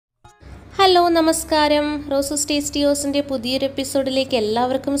Hello നമസ്കാരം. Roses ടേസ്റ്റിയോസിൻ്റെ പുതിയൊരു എപ്പിസോഡിലേക്ക്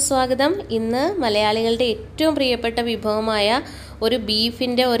എല്ലാവർക്കും സ്വാഗതം. ഇന്ന് മലയാളികളുടെ ഏറ്റവും പ്രിയപ്പെട്ട വിഭവമായ ഒരു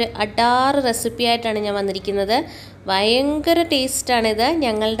ബീഫിൻ്റെ ഒരു അടാറ് റെസിപ്പി ആയിട്ടാണ് ഞാൻ വന്നിരിക്കുന്നത്. ഭയങ്കര ടേസ്റ്റാണിത്.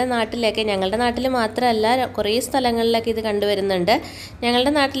 ഞങ്ങളുടെ നാട്ടിൽ മാത്രമല്ല കുറേ സ്ഥലങ്ങളിലൊക്കെ ഇത് കണ്ടുവരുന്നുണ്ട്.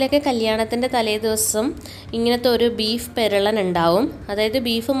 ഞങ്ങളുടെ നാട്ടിലൊക്കെ കല്യാണത്തിൻ്റെ തലേ ദിവസം ഇങ്ങനത്തെ ഒരു ബീഫ് പെരളൻ ഉണ്ടാവും. അതായത്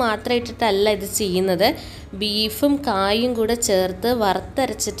ബീഫ് മാത്രം ഇട്ടിട്ടല്ല ഇത് ചെയ്യുന്നത്, ബീഫും കായും കൂടെ ചേർത്ത്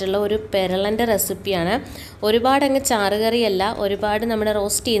വറുത്തരച്ചിട്ടുള്ള ഒരു പെരളൻ്റെ റെസിപ്പിയാണ്. ഒരുപാട് അങ്ങ് ചാറുകറിയല്ല, ഒരുപാട് നമ്മുടെ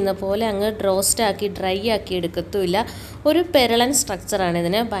റോസ്റ്റ് ചെയ്യുന്ന പോലെ അങ്ങ് റോസ്റ്റാക്കി ഡ്രൈ ആക്കി എടുക്കത്തുമില്ല. ഒരു പെരളൻ സ്ട്രക്ചറാണ്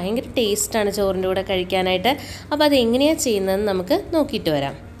ഇതിന്. ഭയങ്കര ടേസ്റ്റാണ് ചോറിൻ്റെ കൂടെ കഴിക്കാനായിട്ട്. അപ്പോൾ അത് എങ്ങനെയാണ് ചെയ്യുന്നതെന്ന് നമുക്ക് നോക്കിയിട്ട്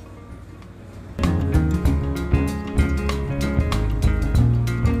വരാം.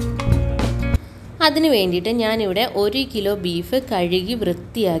 അതിന് വേണ്ടിയിട്ട് ഞാനിവിടെ 1 കിലോ ബീഫ് കഴുകി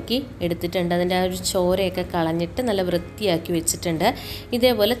വൃത്തിയാക്കി എടുത്തിട്ടുണ്ട്. അതിൻ്റെ ആ ഒരു ചോരയൊക്കെ കളഞ്ഞിട്ട് നല്ല വൃത്തിയാക്കി വെച്ചിട്ടുണ്ട്.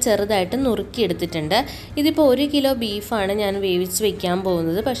 ഇതേപോലെ ചെറുതായിട്ട് നുറുക്കി എടുത്തിട്ടുണ്ട്. ഇതിപ്പോൾ 1 കിലോ ബീഫാണ് ഞാൻ വേവിച്ച് വെക്കാൻ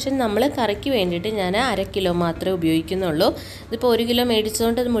പോകുന്നത്. പക്ഷേ നമ്മൾ കറിക്ക് വേണ്ടിയിട്ട് ഞാൻ 1/2 കിലോ മാത്രമേ ഉപയോഗിക്കുന്നുള്ളൂ. ഇതിപ്പോൾ 1 കിലോ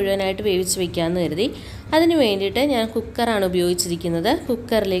മേടിച്ചുകൊണ്ട് അത് മുഴുവനായിട്ട് വേവിച്ച് വെക്കാമെന്ന് കരുതി. അതിന് വേണ്ടിയിട്ട് ഞാൻ കുക്കറാണ് ഉപയോഗിച്ചിരിക്കുന്നത്.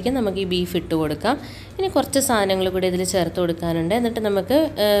 കുക്കറിലേക്ക് നമുക്ക് ഈ ബീഫ് ഇട്ട് കൊടുക്കാം. ഇനി കുറച്ച് സാധനങ്ങൾ കൂടി ഇതിൽ ചേർത്ത് കൊടുക്കാനുണ്ട്. എന്നിട്ട് നമുക്ക്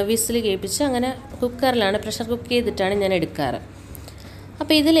വിസിൽ കേൾപ്പിച്ച് അങ്ങനെ കുക്കറിലാണ്, പ്രഷർ കുക്ക് ചെയ്തിട്ടാണ് ഞാൻ എടുക്കാറ്.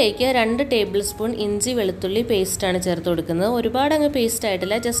 അപ്പോൾ ഇതിലേക്ക് 2 ടേബിൾ സ്പൂൺ ഇഞ്ചി വെളുത്തുള്ളി പേസ്റ്റാണ് ചേർത്ത് കൊടുക്കുന്നത്. ഒരുപാട് അങ്ങ് പേസ്റ്റ്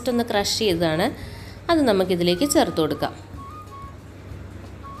ആയിട്ടില്ല, ജസ്റ്റ് ഒന്ന് ക്രഷ് ചെയ്തതാണ്. അത് നമുക്കിതിലേക്ക് ചേർത്ത് കൊടുക്കാം.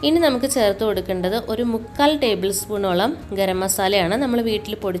 ഇനി നമുക്ക് ചേർത്ത് കൊടുക്കേണ്ടത് ഒരു 3/4 ടേബിൾ സ്പൂണോളം ഗരം മസാലയാണ്. നമ്മൾ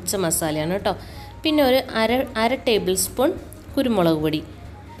വീട്ടിൽ പൊടിച്ച മസാലയാണ് കേട്ടോ. പിന്നെ ഒരു അര ടേബിൾ സ്പൂൺ കുരുമുളക് പൊടി.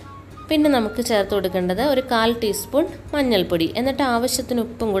 പിന്നെ നമുക്ക് ചേർത്ത് കൊടുക്കേണ്ടത് ഒരു 1/4 ടീസ്പൂൺ മഞ്ഞൾപ്പൊടി. എന്നിട്ട് ആവശ്യത്തിന്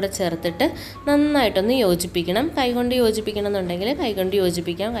ഉപ്പും കൂടെ ചേർത്തിട്ട് നന്നായിട്ടൊന്ന് യോജിപ്പിക്കണം. കൈകൊണ്ട് യോജിപ്പിക്കണം എന്നുണ്ടെങ്കിൽ കൈകൊണ്ട്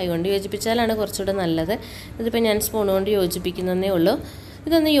യോജിപ്പിക്കാം. കൈകൊണ്ട് യോജിപ്പിച്ചാലാണ് കുറച്ചുകൂടെ നല്ലത്. ഇതിപ്പോൾ ഞാൻ സ്പൂൺ കൊണ്ട് യോജിപ്പിക്കുന്നതേ ഉള്ളൂ.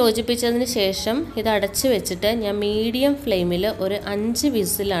 ഇതൊന്ന് യോജിപ്പിച്ചതിന് ശേഷം ഇത് അടച്ച് വെച്ചിട്ട് ഞാൻ മീഡിയം ഫ്ലെയിമിൽ ഒരു 5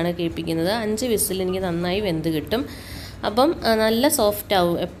 വിസിലാണ് കേൾപ്പിക്കുന്നത്. 5 വിസിൽ എനിക്ക് നന്നായി വെന്ത് കിട്ടും. അപ്പം നല്ല സോഫ്റ്റ്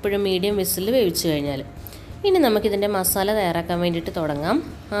ആവും എപ്പോഴും മീഡിയം വിസിൽ വേവിച്ച് കഴിഞ്ഞാൽ. ഇനി നമുക്കിതിൻ്റെ മസാല തയ്യാറാക്കാൻ വേണ്ടിയിട്ട് തുടങ്ങാം.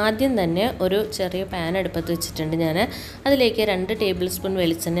 ആദ്യം തന്നെ ഒരു ചെറിയ പാൻ അടുപ്പത്ത് വെച്ചിട്ടുണ്ട് ഞാൻ. അതിലേക്ക് 2 ടേബിൾ സ്പൂൺ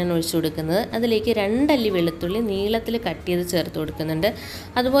വെളിച്ചെണ്ണയാണ് ഒഴിച്ചു കൊടുക്കുന്നത്. അതിലേക്ക് 2 അല്ലി വെളുത്തുള്ളി നീളത്തിൽ കട്ട് ചെയ്ത് ചേർത്ത് കൊടുക്കുന്നുണ്ട്.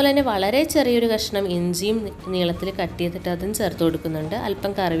 അതുപോലെ തന്നെ വളരെ ചെറിയൊരു കഷ്ണം ഇഞ്ചിയും നീളത്തിൽ കട്ട് ചെയ്തിട്ട് അതും ചേർത്ത് കൊടുക്കുന്നുണ്ട്.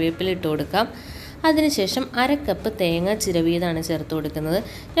 അല്പം കറിവേപ്പില ഇട്ട് കൊടുക്കാം. അതിനുശേഷം 1/2 കപ്പ് തേങ്ങ ചിരവിയതാണ് ചേർത്ത് കൊടുക്കുന്നത്.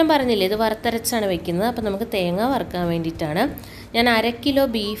 ഞാൻ പറഞ്ഞില്ലേ ഇത് വറുത്തരച്ചാണ് വെക്കുന്നത്. അപ്പോൾ നമുക്ക് തേങ്ങ വറുക്കാൻ വേണ്ടിയിട്ടാണ്. ഞാൻ 1/2 കിലോ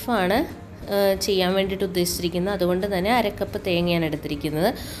ബീഫാണ് ചെയ്യാൻ വേണ്ടിയിട്ട് ഉദ്ദേശിച്ചിരിക്കുന്നത്. അതുകൊണ്ട് തന്നെ 1/2 കപ്പ് തേങ്ങയാണ് എടുത്തിരിക്കുന്നത്.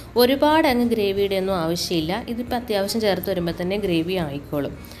 ഒരുപാട് അങ്ങ് ഗ്രേവിയുടെ ഒന്നും ആവശ്യമില്ല. ഇതിപ്പോൾ അത്യാവശ്യം ചേർത്ത് വരുമ്പോൾ തന്നെ ഗ്രേവി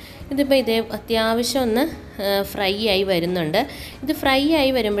ആയിക്കോളും. ഇതിപ്പോൾ അത്യാവശ്യം ഒന്ന് ഫ്രൈ ആയി വരുന്നുണ്ട്. ഇത് ഫ്രൈ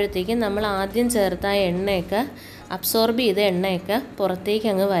ആയി വരുമ്പോഴത്തേക്കും നമ്മൾ ആദ്യം ചേർത്ത ആ എണ്ണയൊക്കെ അബ്സോർബ് ചെയ്ത എണ്ണയൊക്കെ പുറത്തേക്ക്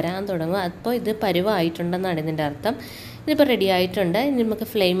അങ്ങ് വരാൻ തുടങ്ങും. അപ്പോൾ ഇത് പരുവായിട്ടുണ്ടെന്നാണ് ഇതിൻ്റെ അർത്ഥം. ഇതിപ്പോൾ റെഡി ആയിട്ടുണ്ട്. ഇനി നമുക്ക്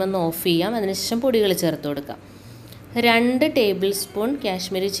ഫ്ലെയിം ഒന്ന് ഓഫ് ചെയ്യാം. അതിനുശേഷം പൊടികൾ ചേർത്ത് കൊടുക്കാം. 2 ടേബിൾ സ്പൂൺ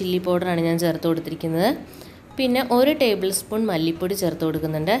കാശ്മീരി ചില്ലി പൗഡറാണ് ഞാൻ ചേർത്ത് കൊടുത്തിരിക്കുന്നത്. പിന്നെ 1 ടേബിൾ സ്പൂൺ മല്ലിപ്പൊടി ചേർത്ത്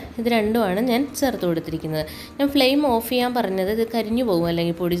കൊടുക്കുന്നുണ്ട്. ഇത് രണ്ടുമാണ് ഞാൻ ചേർത്ത് കൊടുത്തിരിക്കുന്നത്. ഞാൻ ഫ്ലെയിം ഓഫ് ചെയ്യാൻ പറഞ്ഞത് ഇത് കരിഞ്ഞു പോകും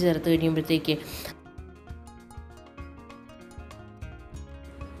അല്ലെങ്കിൽ പൊടി ചേർത്ത് കഴിയുമ്പോഴത്തേക്ക്.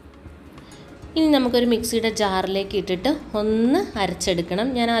 ഇനി നമുക്കൊരു മിക്സിയുടെ ജാറിലേക്ക് ഇട്ടിട്ട് ഒന്ന് അരച്ചെടുക്കണം.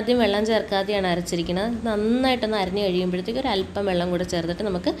 ഞാൻ ആദ്യം വെള്ളം ചേർക്കാതെയാണ് അരച്ചിരിക്കുന്നത്. നന്നായിട്ടൊന്ന് അരഞ്ഞ് കഴിയുമ്പോഴത്തേക്ക് ഒരു അല്പം വെള്ളം കൂടെ ചേർത്തിട്ട്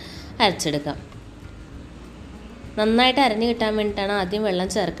നമുക്ക് അരച്ചെടുക്കാം. നന്നായിട്ട് അരഞ്ഞ് കിട്ടാൻ വേണ്ടിയിട്ടാണ് ആദ്യം വെള്ളം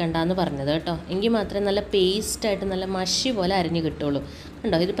ചേർക്കേണ്ടതെന്ന് പറഞ്ഞത് കേട്ടോ. എങ്കിൽ മാത്രമേ നല്ല പേസ്റ്റായിട്ട് നല്ല മഷി പോലെ അരഞ്ഞ് കിട്ടുള്ളൂ.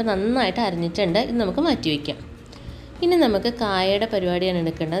 കണ്ടോ, ഇതിപ്പോൾ നന്നായിട്ട് അരഞ്ഞിട്ടുണ്ട്. ഇത് നമുക്ക് മാറ്റി വയ്ക്കാം. ഇനി നമുക്ക് കായയുടെ പരിപാടിയാണ്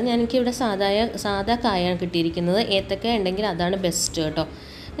എടുക്കേണ്ടത്. എനിക്കിവിടെ സാധാ കായാണ് കിട്ടിയിരിക്കുന്നത്. ഏത്തക്ക ഉണ്ടെങ്കിൽ അതാണ് ബെസ്റ്റ് കേട്ടോ.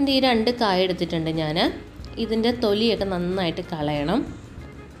 എൻ്റെ ഈ 2 കായ എടുത്തിട്ടുണ്ട് ഞാൻ. ഇതിൻ്റെ തൊലിയൊക്കെ നന്നായിട്ട് കളയണം.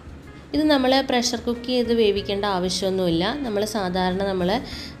 ഇത് നമ്മൾ പ്രഷർ കുക്ക് ചെയ്ത് വേവിക്കേണ്ട ആവശ്യമൊന്നുമില്ല. നമ്മൾ സാധാരണ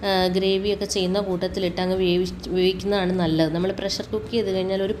ഗ്രേവിയൊക്കെ ചെയ്യുന്ന കൂട്ടത്തിലിട്ട് അങ്ങ് വേവിക്കുന്നതാണ് നല്ലത്. നമ്മൾ പ്രഷർ കുക്ക് ചെയ്ത്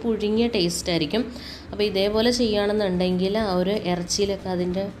കഴിഞ്ഞാൽ ഒരു പുഴുങ്ങിയ ടേസ്റ്റ് ആയിരിക്കും. അപ്പോൾ ഇതേപോലെ ചെയ്യുകയാണെന്നുണ്ടെങ്കിൽ ആ ഒരു ഇറച്ചിയിലൊക്കെ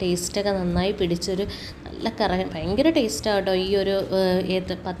അതിൻ്റെ ടേസ്റ്റൊക്കെ നന്നായി പിടിച്ചൊരു നല്ല ഭയങ്കര ടേസ്റ്റാണ് കേട്ടോ. ഈ ഒരു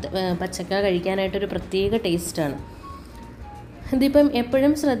പച്ചക്ക കഴിക്കാനായിട്ടൊരു പ്രത്യേക ടേസ്റ്റാണ്. ഇതിപ്പം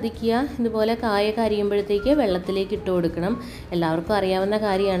എപ്പോഴും ശ്രദ്ധിക്കുക, ഇതുപോലെ കായൊക്കെ അരിയുമ്പോഴത്തേക്ക് വെള്ളത്തിലേക്ക് ഇട്ട് കൊടുക്കണം. എല്ലാവർക്കും അറിയാവുന്ന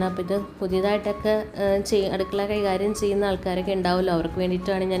കാര്യമാണ്. അപ്പോൾ ഇത് പുതിയതായിട്ടൊക്കെ അടുക്കള കൈകാര്യം ചെയ്യുന്ന ആൾക്കാരൊക്കെ ഉണ്ടാവുമല്ലോ, അവർക്ക്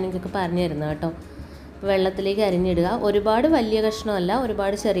വേണ്ടിയിട്ടാണ് ഞാൻ നിങ്ങൾക്ക് പറഞ്ഞു തരുന്നത് കേട്ടോ. വെള്ളത്തിലേക്ക് അരിഞ്ഞിടുക. ഒരുപാട് വലിയ കഷ്ണമല്ല,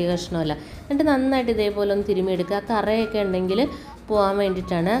 ഒരുപാട് ചെറിയ കഷ്ണമല്ല. എന്നിട്ട് നന്നായിട്ട് ഇതേപോലെ ഒന്ന് തിരുമ്മിയെടുക്കുക. കറയൊക്കെ ഉണ്ടെങ്കിൽ പോകാൻ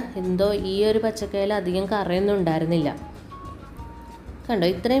വേണ്ടിയിട്ടാണ്. എന്തോ ഈ ഒരു പച്ചക്കറിയിൽ അധികം കറയൊന്നും ഉണ്ടായിരുന്നില്ല. കണ്ടോ,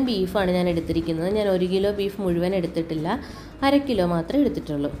 ഇത്രയും ബീഫാണ് ഞാൻ എടുത്തിരിക്കുന്നത്. ഞാൻ 1 കിലോ ബീഫ് മുഴുവൻ എടുത്തിട്ടില്ല, 1/2 കിലോ മാത്രമേ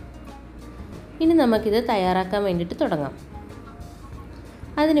എടുത്തിട്ടുള്ളൂ. ഇനി നമുക്കിത് തയ്യാറാക്കാൻ വേണ്ടിയിട്ട് തുടങ്ങാം.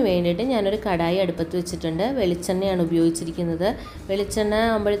 അതിന് വേണ്ടിയിട്ട് ഞാനൊരു കടായി അടുപ്പത്ത് വെച്ചിട്ടുണ്ട്. വെളിച്ചെണ്ണയാണ് ഉപയോഗിച്ചിരിക്കുന്നത്. വെളിച്ചെണ്ണ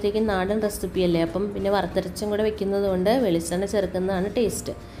ആകുമ്പോഴത്തേക്കും നാടൻ റെസിപ്പിയല്ലേ, അപ്പം പിന്നെ വറുത്തരച്ചും കൂടെ വെക്കുന്നത് കൊണ്ട് വെളിച്ചെണ്ണ ചേർക്കുന്നതാണ്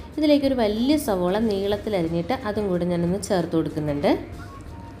ടേസ്റ്റ്. ഇതിലേക്കൊരു വലിയ സവോള നീളത്തിൽ അരിഞ്ഞിട്ട് അതും കൂടെ ഞാനൊന്ന് ചേർത്ത് കൊടുക്കുന്നുണ്ട്.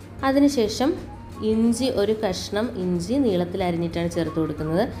 അതിനുശേഷം ഇഞ്ചി, ഒരു കഷ്ണം ഇഞ്ചി നീളത്തിൽ അരിഞ്ഞിട്ടാണ് ചേർത്ത്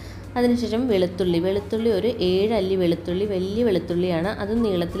കൊടുക്കുന്നത്. അതിനുശേഷം വെളുത്തുള്ളി ഒരു 7 അല്ലി വെളുത്തുള്ളി, വലിയ വെളുത്തുള്ളിയാണ്, അതും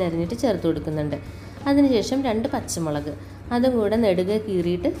നീളത്തിൽ അരിഞ്ഞിട്ട് ചേർത്ത് കൊടുക്കുന്നുണ്ട്. അതിനുശേഷം 2 പച്ചമുളക്, അതും കൂടെ നെടുകെ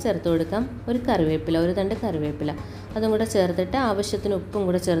കീറിയിട്ട് ചേർത്ത് കൊടുക്കാം. ഒരു തണ്ട് കറിവേപ്പില, അതും കൂടെ ചേർത്തിട്ട് ആവശ്യത്തിന് ഉപ്പും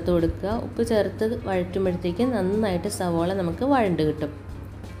കൂടെ ചേർത്ത് കൊടുക്കുക. ഉപ്പ് ചേർത്ത് വഴറ്റുമ്പോഴത്തേക്ക് നന്നായിട്ട് സവോള നമുക്ക് വഴണ്ട് കിട്ടും.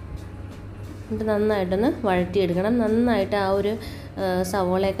 എന്നിട്ട് നന്നായിട്ടൊന്ന് വഴറ്റിയെടുക്കണം. നന്നായിട്ട് ആ ഒരു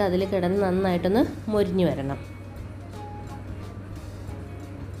സവോളയൊക്കെ അതിൽ കിടന്ന് നന്നായിട്ടൊന്ന് മൊരിഞ്ഞ് വരണം.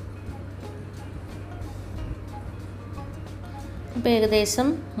 അപ്പോൾ ഏകദേശം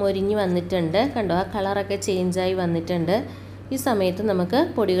മൊരിഞ്ഞ് വന്നിട്ടുണ്ട്. കണ്ടോ, ആ കളറൊക്കെ ചേഞ്ചായി വന്നിട്ടുണ്ട്. ഈ സമയത്ത് നമുക്ക്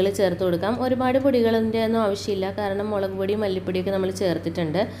പൊടികൾ ചേർത്ത് കൊടുക്കാം. ഒരുപാട് പൊടികളിൻ്റെ ഒന്നും ആവശ്യമില്ല, കാരണം മുളക് പൊടി മല്ലിപ്പൊടിയൊക്കെ നമ്മൾ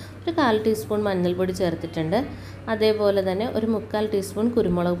ചേർത്തിട്ടുണ്ട്. ഒരു 1/4 ടീസ്പൂൺ മഞ്ഞൾപ്പൊടി ചേർത്തിട്ടുണ്ട്. അതേപോലെ തന്നെ ഒരു 3/4 ടീസ്പൂൺ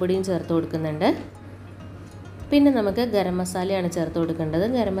കുരുമുളക് പൊടിയും ചേർത്ത് കൊടുക്കുന്നുണ്ട്. പിന്നെ നമുക്ക് ഗരം മസാലയാണ് ചേർത്ത് കൊടുക്കേണ്ടത്.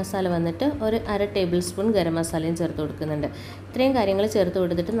 ഗരം മസാല വന്നിട്ട് ഒരു 1/2 ടേബിൾ സ്പൂൺ ഗരം മസാലയും ചേർത്ത് കൊടുക്കുന്നുണ്ട്. ഇത്രയും കാര്യങ്ങൾ ചേർത്ത്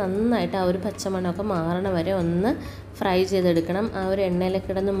കൊടുത്തിട്ട് നന്നായിട്ട് ആ ഒരു പച്ചമണമൊക്കെ മാറണ വരെ ഒന്ന് ഫ്രൈ ചെയ്തെടുക്കണം. ആ ഒരു എണ്ണയിലൊക്കെ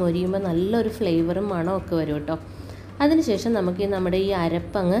കിടന്ന് മൊരിയുമ്പോൾ നല്ലൊരു ഫ്ലേവറും മണവും ഒക്കെ വരും കേട്ടോ. അതിനുശേഷം നമുക്ക് നമ്മുടെ ഈ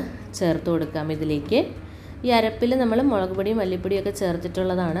അരപ്പങ്ങ് ചേർത്ത് കൊടുക്കാം ഇതിലേക്ക്. ഈ അരപ്പിൽ നമ്മൾ മുളക് പൊടിയും മല്ലിപ്പൊടിയൊക്കെ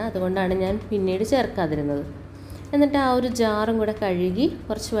ചേർത്തിട്ടുള്ളതാണ്, അതുകൊണ്ടാണ് ഞാൻ പിന്നീട് ചേർക്കാതിരുന്നത്. എന്നിട്ട് ആ ഒരു ജാറും കൂടെ കഴുകി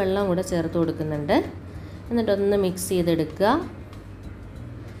കുറച്ച് വെള്ളം കൂടെ ചേർത്ത് കൊടുക്കുന്നുണ്ട്. എന്നിട്ടൊന്ന് മിക്സ് ചെയ്തെടുക്കുക.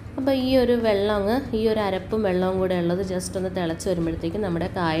 അപ്പോൾ ഈ ഒരു അരപ്പും വെള്ളവും കൂടെ ഉള്ളത് ജസ്റ്റ് ഒന്ന് തിളച്ച് വരുമ്പോഴത്തേക്കും നമ്മുടെ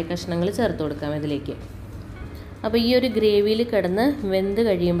കായ കഷ്ണങ്ങൾ ചേർത്ത് കൊടുക്കാം ഇതിലേക്ക്. അപ്പോൾ ഈ ഒരു ഗ്രേവിയിൽ കിടന്ന് വെന്ത്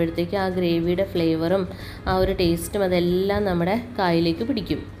കഴിയുമ്പോഴത്തേക്കും ആ ഗ്രേവിയുടെ ഫ്ലേവറും ആ ഒരു ടേസ്റ്റും അതെല്ലാം നമ്മുടെ കായയിലേക്ക്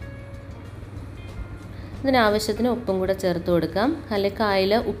പിടിക്കും. ഇതിനാവശ്യത്തിന് ഉപ്പും കൂടെ ചേർത്ത് കൊടുക്കാം. അല്ലെങ്കിൽ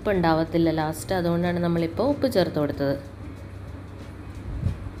കായയിൽ ഉപ്പ് ഉണ്ടാവത്തില്ല ലാസ്റ്റ്, അതുകൊണ്ടാണ് നമ്മളിപ്പോൾ ഉപ്പ് ചേർത്ത് കൊടുത്തത്.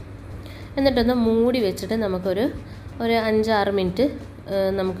 എന്നിട്ടൊന്ന് മൂടി വെച്ചിട്ട് നമുക്കൊരു 5-6 മിനിറ്റ്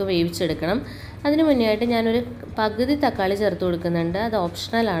നമുക്ക് വേവിച്ചെടുക്കണം. അതിന് മുന്നേ ആയിട്ട് ഞാനൊരു പകുതി തക്കാളി ചേർത്ത് കൊടുക്കുന്നുണ്ട്. അത്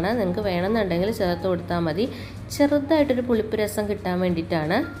ഓപ്ഷണലാണ്, നിങ്ങൾക്ക് വേണമെന്നുണ്ടെങ്കിൽ ചേർത്ത് കൊടുത്താൽ മതി. ചെറുതായിട്ടൊരു പുളിപ്പ് രസം കിട്ടാൻ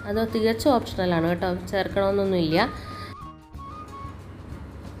വേണ്ടിയിട്ടാണ്. അത് തികച്ചും ഓപ്ഷണലാണ് കേട്ടോ, ചേർക്കണമെന്നൊന്നുമില്ല.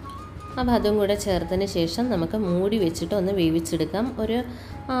 അപ്പോൾ അതും കൂടെ ചേർത്തതിന് ശേഷം നമുക്ക് മൂടി വെച്ചിട്ട് ഒന്ന് വേവിച്ചെടുക്കാം. ഒരു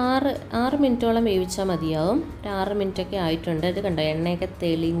 6 മിനിറ്റോളം വേവിച്ചാൽ മതിയാവും. ഒരു 6 മിനിറ്റൊക്കെ ആയിട്ടുണ്ട്. ഇത് കണ്ടോ, എണ്ണയൊക്കെ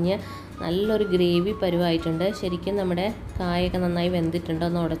തെളിഞ്ഞ് നല്ലൊരു ഗ്രേവി പരുവായിട്ടുണ്ട്. ശരിക്കും നമ്മുടെ കായൊക്കെ നന്നായി വെന്തിട്ടുണ്ട്.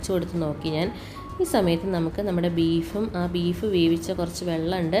 ഒന്ന് ഉടച്ചു കൊടുത്ത് നോക്കി ഞാൻ. ഈ സമയത്ത് നമുക്ക് നമ്മുടെ ബീഫ് വേവിച്ച കുറച്ച്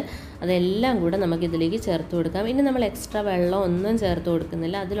വെള്ളമുണ്ട്, അതെല്ലാം കൂടെ നമുക്കിതിലേക്ക് ചേർത്ത് കൊടുക്കാം. ഇനി നമ്മൾ എക്സ്ട്രാ വെള്ളം ഒന്നും ചേർത്ത്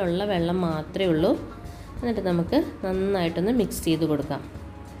കൊടുക്കുന്നില്ല, അതിലുള്ള വെള്ളം മാത്രമേ ഉള്ളൂ. എന്നിട്ട് നമുക്ക് നന്നായിട്ടൊന്ന് മിക്സ് ചെയ്ത് കൊടുക്കാം.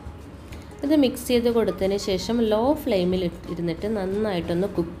 ഇത് മിക്സ് ചെയ്ത് കൊടുത്തതിന് ശേഷം ലോ ഫ്ലെയിമിൽ ഇരുന്നിട്ട് നന്നായിട്ടൊന്ന്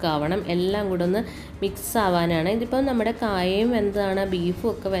കുക്കാവണം. എല്ലാം കൂടെ ഒന്ന് മിക്സ് ആവാനാണ്. ഇതിപ്പം നമ്മുടെ കായയും വെന്തതാണ്, ബീഫും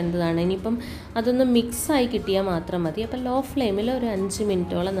ഒക്കെ വെന്തതാണ്. ഇനിയിപ്പം അതൊന്ന് മിക്സായി കിട്ടിയാൽ മാത്രം മതി. അപ്പം ലോ ഫ്ലെയിമിൽ ഒരു 5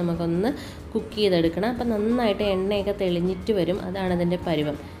 മിനിറ്റോളം നമുക്കൊന്ന് കുക്ക് ചെയ്തെടുക്കണം. അപ്പം നന്നായിട്ട് എണ്ണയൊക്കെ തെളിഞ്ഞിട്ട് വരും, അതാണ് അതിൻ്റെ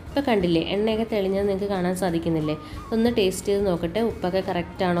പരുവം. ഇപ്പോൾ കണ്ടില്ലേ, എണ്ണയൊക്കെ തെളിഞ്ഞത് നിങ്ങൾക്ക് കാണാൻ സാധിക്കുന്നില്ലേ? ഒന്ന് ടേസ്റ്റ് ചെയ്ത് നോക്കട്ടെ, ഉപ്പൊക്കെ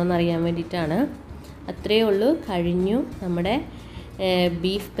കറക്റ്റ് ആണോ എന്ന് അറിയാൻ വേണ്ടിയിട്ടാണ്. അത്രയേ ഉള്ളൂ, കഴിഞ്ഞു. നമ്മുടെ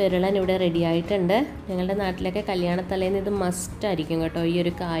ബീഫ് പെരുളൻ ഇവിടെ റെഡി ആയിട്ടുണ്ട്. ഞങ്ങളുടെ നാട്ടിലൊക്കെ കല്യാണത്തലേന്ന് ഇത് മസ്റ്റായിരിക്കും കേട്ടോ, ഈ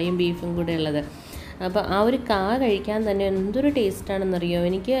ഒരു കായും ബീഫും കൂടെ ഉള്ളത്. അപ്പോൾ ആ ഒരു കായ കഴിക്കാൻ തന്നെ എന്തൊരു ടേസ്റ്റാണെന്നറിയോ.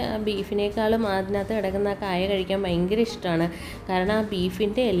 എനിക്ക് ബീഫിനേക്കാളും അതിനകത്ത് കിടക്കുന്ന ആ കായ കഴിക്കാൻ ഭയങ്കര ഇഷ്ടമാണ്. കാരണം ആ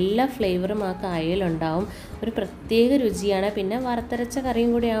ബീഫിൻ്റെ എല്ലാ ഫ്ലേവറും ആ കായയിലുണ്ടാവും. ഒരു പ്രത്യേക രുചിയാണ്. പിന്നെ വറുത്തരച്ച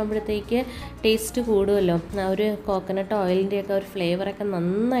കറിയും കൂടി ആകുമ്പോഴത്തേക്ക് ടേസ്റ്റ് കൂടുമല്ലോ. ആ ഒരു കോക്കനട്ട് ഓയിലിൻ്റെയൊക്കെ ഒരു ഫ്ലേവറൊക്കെ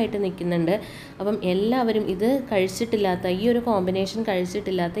നന്നായിട്ട് നിൽക്കുന്നുണ്ട്. അപ്പം എല്ലാവരും ഇത് കഴിച്ചിട്ടില്ലാത്ത, ഈ ഒരു കോമ്പിനേഷൻ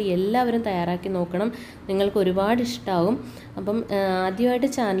കഴിച്ചിട്ടില്ലാത്ത എല്ലാവരും തയ്യാറാക്കി നോക്കണം. നിങ്ങൾക്ക് ഒരുപാട് ഇഷ്ടമാവും. അപ്പം ആദ്യമായിട്ട്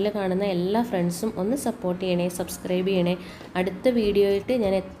ചാനൽ കാണുന്ന എല്ലാ ഫ്രണ്ട്സും ഒന്ന് സപ്പോർട്ട് ചെയ്യണേ, സബ്സ്ക്രൈബ് ചെയ്യണേ. അടുത്ത വീഡിയോ ആയിട്ട്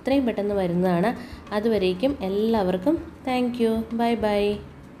ഞാൻ എത്രയും പെട്ടെന്ന് വരുന്നതാണ്. അതുവരേക്കും എല്ലാവർക്കും താങ്ക് യു. Bye bye.